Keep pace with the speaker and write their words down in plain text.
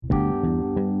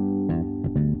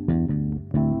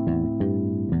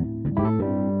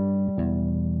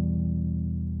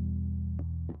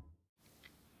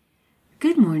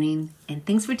morning, and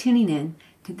thanks for tuning in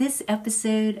to this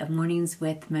episode of Mornings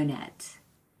with Monette.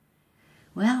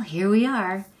 Well, here we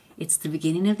are. It's the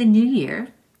beginning of the new year.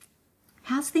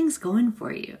 How's things going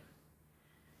for you?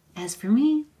 As for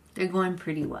me, they're going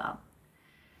pretty well.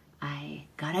 I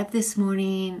got up this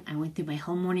morning, I went through my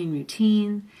whole morning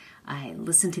routine, I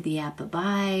listened to the app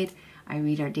Abide, I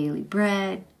read our daily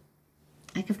bread.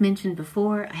 Like I've mentioned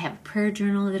before, I have a prayer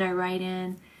journal that I write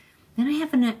in. Then I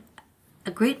have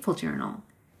a grateful journal.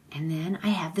 And then I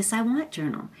have this I want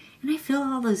journal. And I fill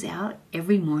all those out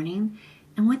every morning.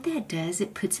 And what that does,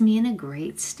 it puts me in a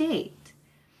great state.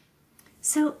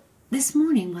 So this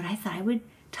morning, what I thought I would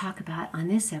talk about on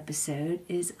this episode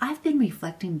is I've been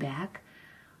reflecting back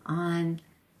on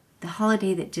the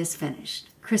holiday that just finished,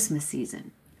 Christmas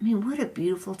season. I mean, what a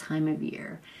beautiful time of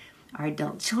year. Our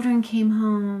adult children came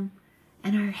home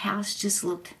and our house just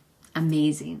looked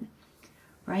amazing,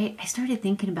 right? I started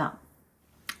thinking about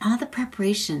all the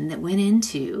preparation that went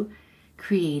into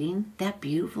creating that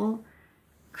beautiful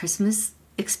Christmas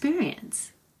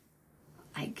experience.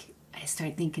 Like, I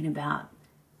started thinking about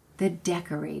the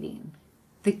decorating,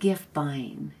 the gift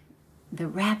buying, the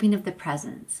wrapping of the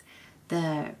presents,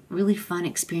 the really fun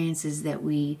experiences that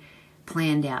we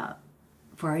planned out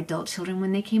for our adult children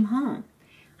when they came home.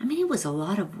 I mean, it was a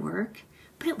lot of work,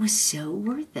 but it was so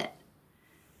worth it.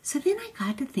 So then I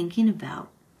got to thinking about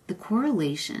the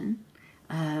correlation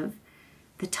of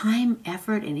the time,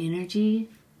 effort, and energy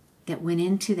that went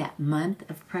into that month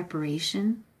of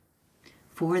preparation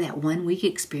for that 1 week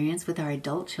experience with our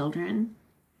adult children.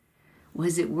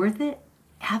 Was it worth it?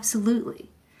 Absolutely.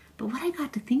 But what I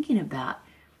got to thinking about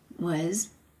was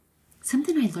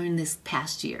something I learned this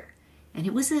past year. And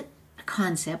it was a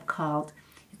concept called,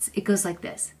 it goes like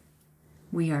this: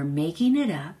 we are making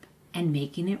it up and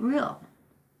making it real.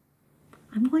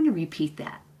 I'm going to repeat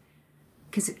that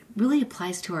because it really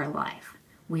applies to our life.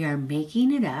 We are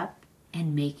making it up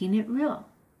and making it real.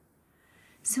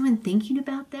 So in thinking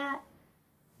about that,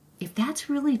 if that's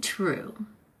really true,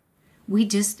 we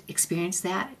just experienced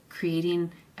that,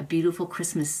 creating a beautiful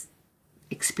Christmas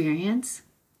experience.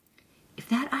 If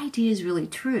that idea is really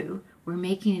true, we're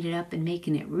making it up and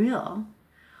making it real.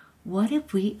 What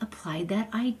if we applied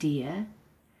that idea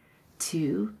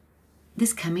to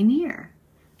this coming year?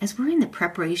 As we're in the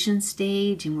preparation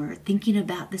stage and we're thinking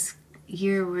about this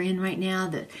year we're in right now,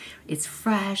 that it's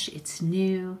fresh, it's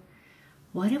new.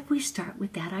 What if we start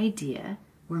with that idea?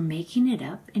 We're making it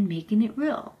up and making it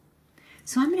real.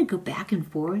 So I'm going to go back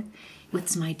and forth with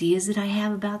some ideas that I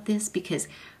have about this because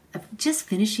of just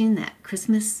finishing that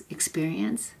Christmas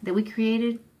experience that we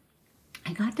created.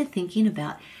 I got to thinking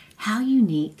about how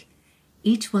unique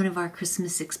each one of our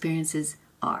Christmas experiences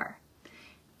are.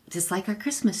 Just like our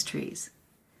Christmas trees.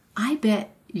 I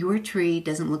bet your tree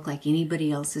doesn't look like anybody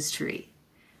else's tree.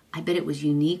 I bet it was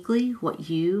uniquely what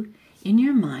you, in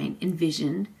your mind,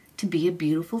 envisioned to be a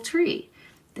beautiful tree.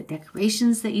 The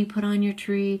decorations that you put on your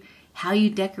tree, how you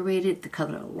decorate it, the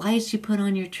color of lights you put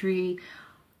on your tree,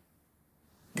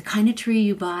 the kind of tree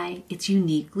you buy, it's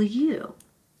uniquely you.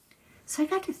 So I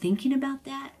got to thinking about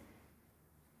that.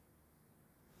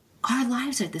 Our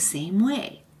lives are the same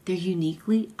way. They're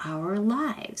uniquely our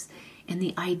lives. And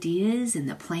the ideas and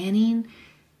the planning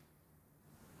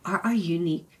are our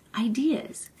unique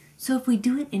ideas. So if we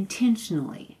do it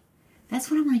intentionally, that's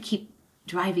what I'm going to keep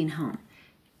driving home.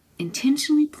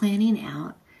 Intentionally planning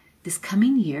out this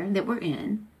coming year that we're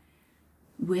in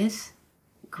with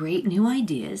great new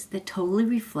ideas that totally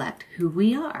reflect who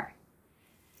we are.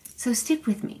 So stick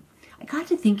with me. I got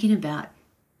to thinking about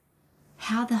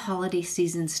how the holiday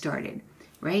season started,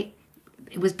 right?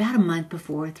 It was about a month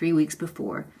before, 3 weeks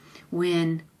before,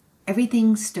 when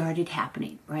everything started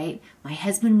happening, right? My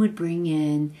husband would bring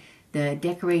in the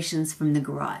decorations from the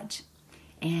garage,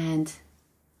 and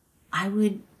I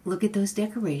would look at those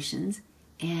decorations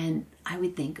and I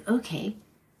would think, okay,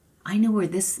 I know where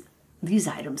these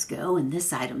items go and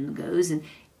this item goes,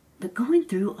 but going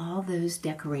through all those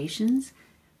decorations,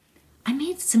 I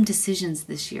made some decisions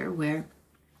this year where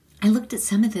I looked at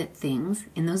some of the things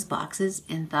in those boxes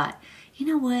and thought, you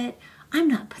know what, I'm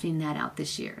not putting that out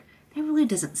this year. That really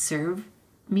doesn't serve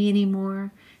me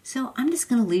anymore, so I'm just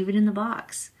going to leave it in the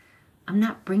box. I'm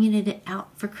not bringing it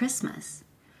out for Christmas.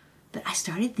 But I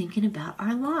started thinking about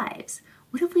our lives.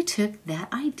 What if we took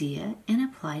that idea and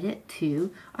applied it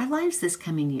to our lives this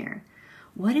coming year?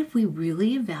 What if we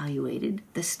really evaluated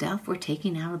the stuff we're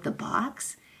taking out of the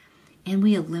box and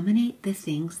we eliminate the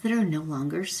things that are no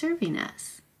longer serving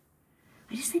us?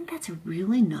 I just think that's a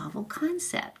really novel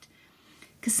concept.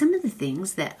 Because some of the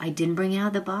things that I didn't bring out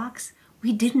of the box,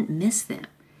 we didn't miss them.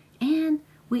 And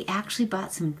we actually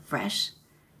bought some fresh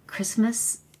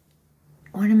Christmas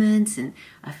ornaments and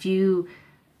a few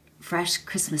fresh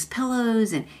Christmas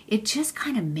pillows, and it just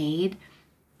kind of made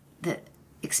the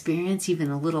experience even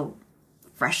a little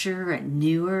fresher and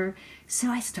newer. So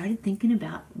I started thinking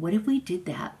about, what if we did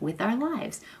that with our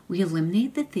lives? We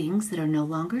eliminate the things that are no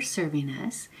longer serving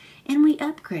us, and we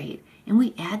upgrade, and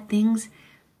we add things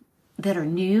that are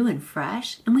new and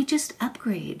fresh, and we just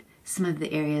upgrade some of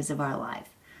the areas of our life.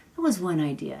 That was one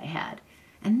idea I had.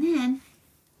 And then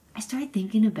I started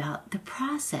thinking about the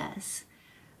process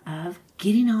of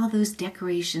getting all those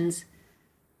decorations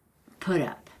put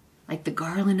up, like the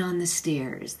garland on the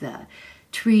stairs, the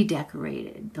tree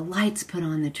decorated, the lights put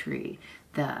on the tree,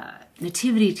 the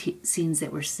nativity scenes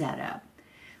that were set up.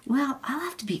 Well, I'll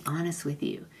have to be honest with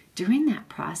you. During that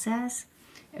process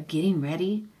of getting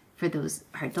ready for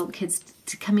our adult kids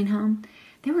to coming home,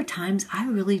 there were times I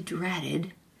really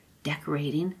dreaded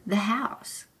decorating the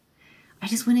house. I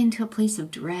just went into a place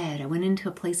of dread. I went into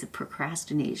a place of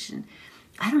procrastination.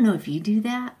 I don't know if you do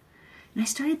that. And I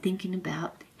started thinking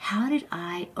about, how did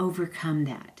I overcome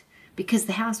that? Because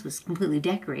the house was completely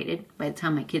decorated by the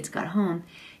time my kids got home.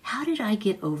 How did I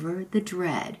get over the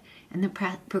dread and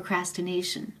the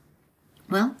procrastination?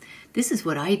 Well, this is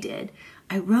what I did.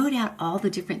 I wrote out all the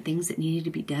different things that needed to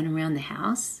be done around the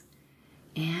house,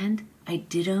 and I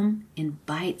did them in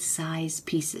bite-sized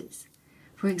pieces.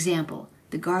 For example,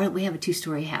 the garland, we have a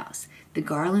 2-story house. The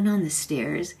garland on the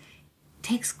stairs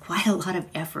takes quite a lot of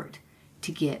effort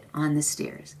to get on the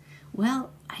stairs.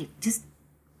 Well, I just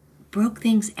broke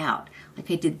things out,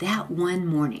 like I did that one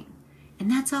morning.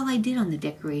 And that's all I did on the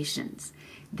decorations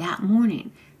that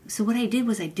morning. So what I did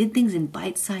was I did things in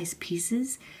bite-sized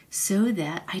pieces so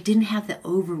that I didn't have the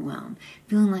overwhelm,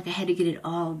 feeling like I had to get it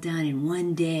all done in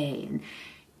one day and,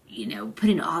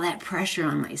 putting all that pressure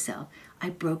on myself. I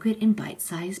broke it in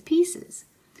bite-sized pieces.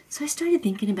 So I started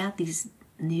thinking about these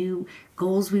new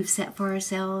goals we've set for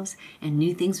ourselves and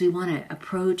new things we want to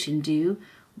approach and do.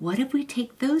 What if we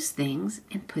take those things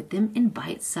and put them in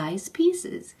bite-sized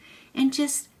pieces and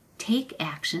just take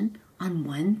action on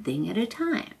one thing at a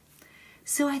time?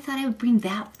 So I thought I would bring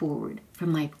that forward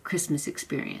from my Christmas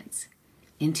experience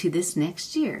into this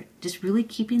next year, just really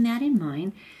keeping that in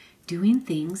mind, doing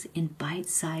things in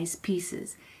bite-sized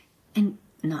pieces and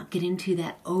not get into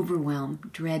that overwhelm,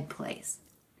 dread place.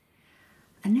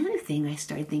 Another thing I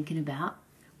started thinking about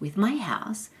with my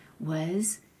house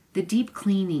was the deep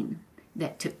cleaning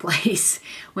that took place.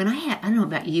 I don't know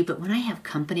about you, but when I have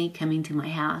company coming to my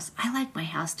house, I like my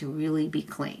house to really be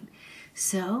clean.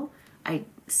 So I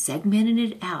segmented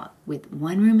it out with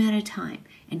one room at a time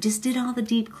and just did all the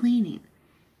deep cleaning.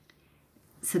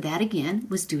 So that again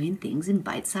was doing things in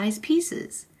bite-sized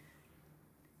pieces.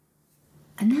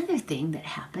 Another thing that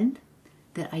happened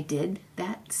that I did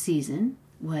that season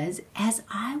was, as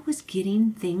I was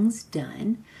getting things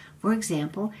done, for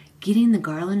example, getting the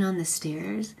garland on the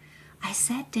stairs, I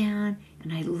sat down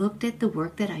and I looked at the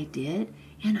work that I did,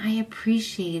 and I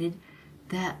appreciated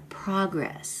that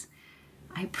progress.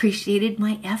 I appreciated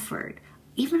my effort.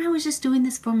 Even I was just doing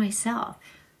this for myself.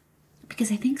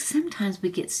 Because I think sometimes we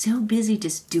get so busy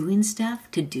just doing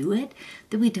stuff to do it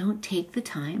that we don't take the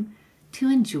time to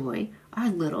enjoy our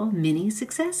little mini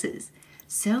successes.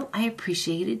 So I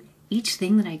appreciated each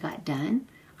thing that I got done.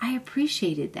 I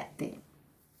appreciated that thing.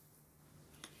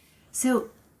 So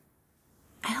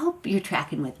I hope you're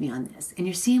tracking with me on this and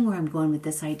you're seeing where I'm going with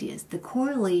this idea. Is the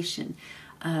correlation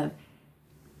of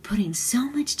putting so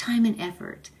much time and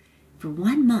effort for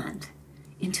 1 month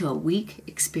into a week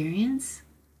experience.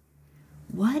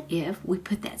 What if we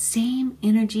put that same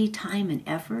energy, time, and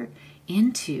effort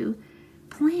into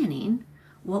planning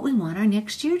what we want our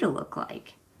next year to look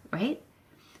like, right?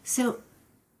 So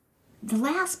the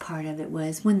last part of it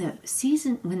was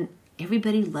when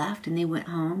everybody left and they went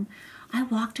home, I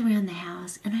walked around the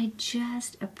house and I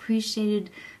just appreciated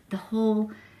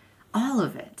all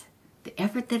of it. The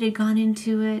effort that had gone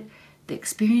into it, the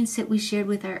experience that we shared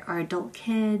with our adult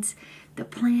kids, the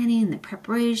planning, the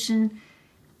preparation.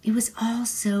 It was all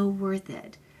so worth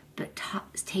it. But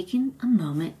taking a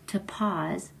moment to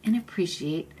pause and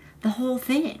appreciate the whole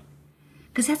thing.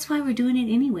 Because that's why we're doing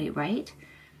it anyway, right?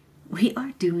 We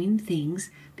are doing things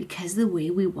because of the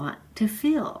way we want to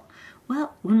feel.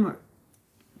 Well, when we're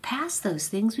past those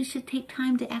things, we should take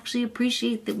time to actually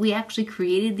appreciate that we actually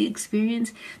created the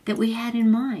experience that we had in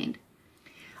mind.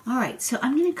 All right, so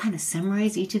I'm going to kind of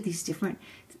summarize each of these different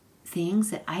things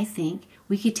that I think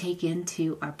we could take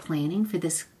into our planning for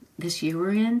this year we're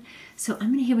in. So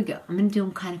here we go. I'm going to do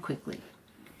them kind of quickly.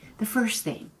 The first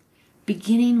thing,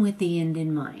 beginning with the end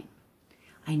in mind.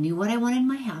 I knew what I wanted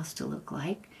my house to look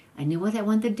like. I knew what I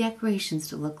wanted the decorations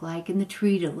to look like and the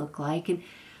tree to look like. And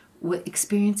what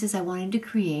experiences I wanted to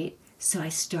create. So I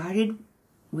started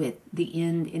with the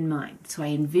end in mind. So I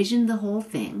envisioned the whole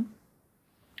thing,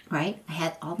 right? I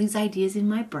had all these ideas in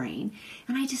my brain,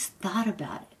 and I just thought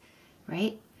about it,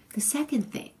 right? The second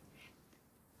thing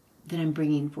that I'm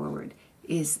bringing forward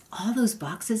is all those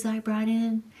boxes I brought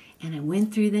in, and I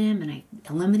went through them, and I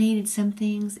eliminated some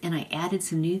things, and I added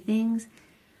some new things.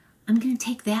 I'm going to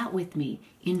take that with me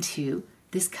into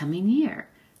this coming year,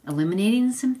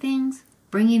 eliminating some things,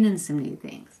 bringing in some new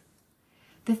things.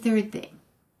 The third thing,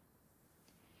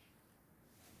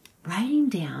 writing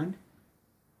down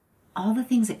all the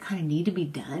things that kind of need to be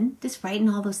done, just writing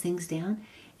all those things down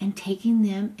and taking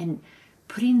them and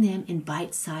putting them in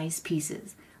bite-sized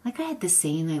pieces. Like I had this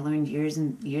saying I learned years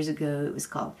and years ago. It was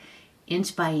called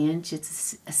inch by inch,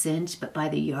 it's a cinch, but by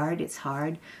the yard, it's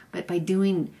hard. But by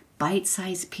doing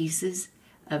bite-sized pieces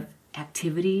of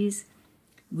activities,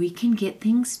 we can get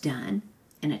things done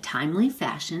in a timely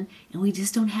fashion, and we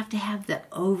just don't have to have the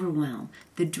overwhelm,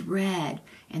 the dread,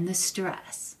 and the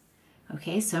stress.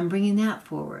 Okay, so I'm bringing that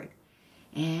forward.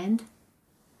 And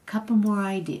a couple more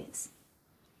ideas.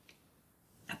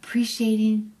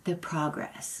 Appreciating the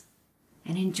progress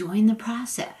and enjoying the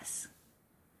process.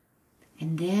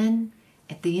 And then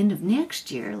at the end of next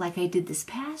year, like I did this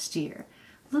past year,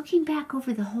 looking back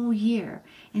over the whole year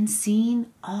and seeing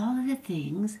all of the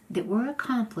things that were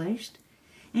accomplished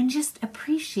and just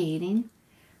appreciating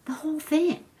the whole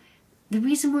thing, the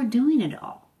reason we're doing it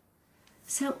all.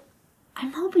 So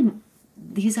I'm hoping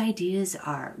these ideas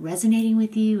are resonating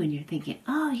with you and you're thinking,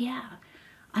 oh yeah,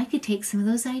 I could take some of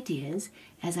those ideas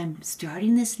as I'm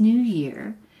starting this new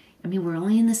year. I mean, we're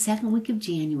only in the second week of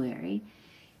January.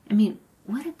 I mean,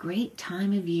 what a great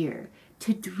time of year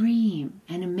to dream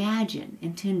and imagine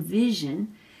and to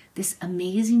envision this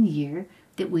amazing year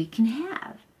that we can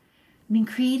have. I mean,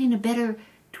 creating a better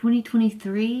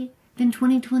 2023 than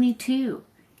 2022,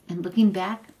 and looking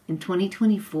back in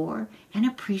 2024 and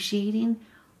appreciating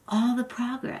all the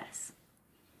progress.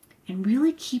 And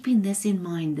really keeping this in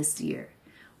mind this year.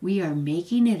 We are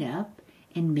making it up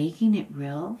and making it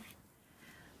real.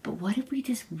 But what if we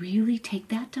just really take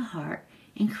that to heart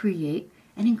and create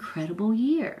an incredible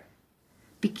year,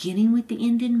 beginning with the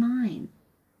end in mind?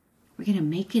 We're going to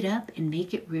make it up and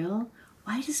make it real.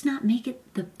 Why just not make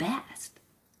it the best?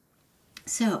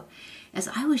 So, as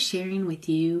I was sharing with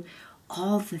you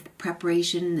all the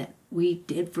preparation that we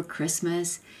did for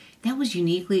Christmas, that was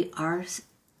uniquely our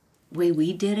way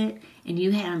we did it. And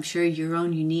you had, I'm sure, your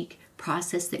own unique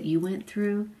process that you went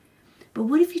through. But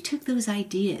what if you took those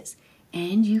ideas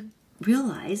and you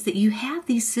realize that you have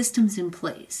these systems in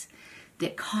place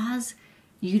that cause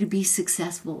you to be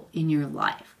successful in your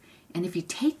life? And if you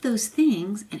take those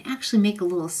things and actually make a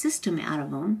little system out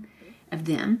of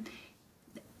them,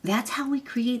 that's how we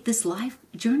create this life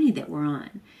journey that we're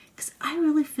on. Because I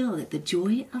really feel that the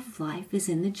joy of life is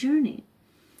in the journey.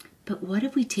 But what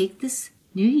if we take this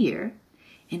new year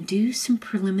and do some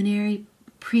preliminary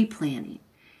pre-planning?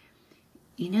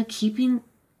 You know, keeping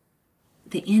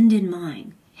the end in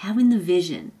mind, having the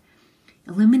vision,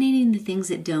 eliminating the things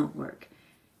that don't work,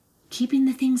 keeping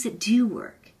the things that do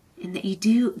work and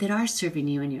that are serving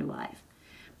you in your life,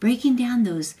 breaking down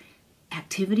those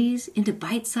activities into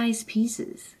bite-sized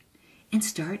pieces and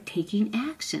start taking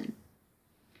action.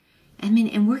 I mean,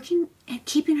 and working at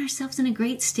keeping ourselves in a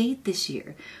great state this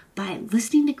year by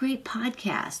listening to great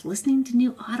podcasts, listening to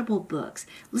new Audible books,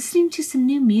 listening to some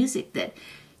new music that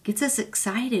gets us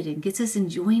excited and gets us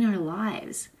enjoying our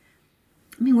lives.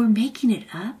 I mean, we're making it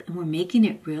up and we're making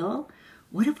it real.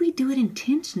 What if we do it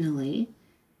intentionally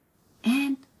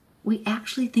and we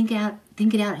actually think it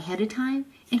out ahead of time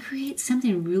and create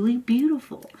something really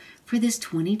beautiful for this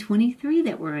 2023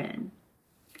 that we're in,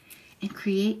 and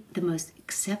create the most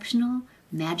exceptional,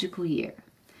 magical year?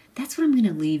 That's what I'm going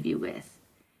to leave you with.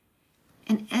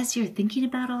 And as you're thinking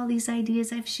about all these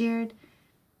ideas I've shared,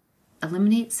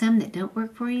 eliminate some that don't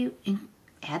work for you and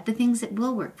add the things that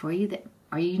will work for you, that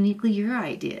are uniquely your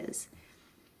ideas.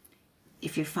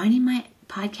 If you're finding my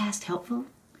podcast helpful,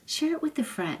 share it with a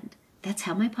friend. That's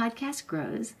how my podcast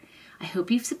grows. I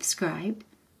hope you've subscribed.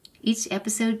 Each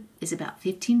episode is about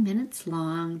 15 minutes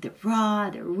long. They're raw,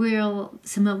 they're real,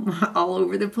 some of them are all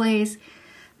over the place.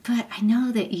 But I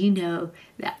know that you know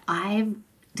that I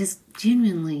just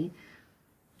genuinely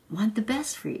want the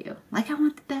best for you. Like I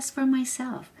want the best for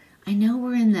myself. I know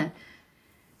we're in the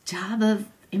job of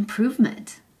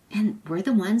improvement, and we're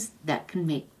the ones that can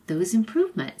make those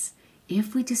improvements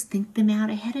if we just think them out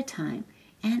ahead of time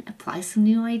and apply some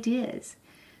new ideas.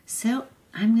 So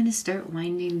I'm going to start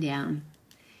winding down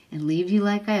and leave you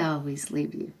like I always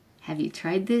leave you. Have you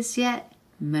tried this yet?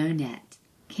 Monette.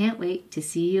 Can't can't wait to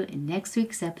see you in next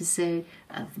week's episode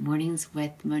of Mornings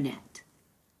with Monette.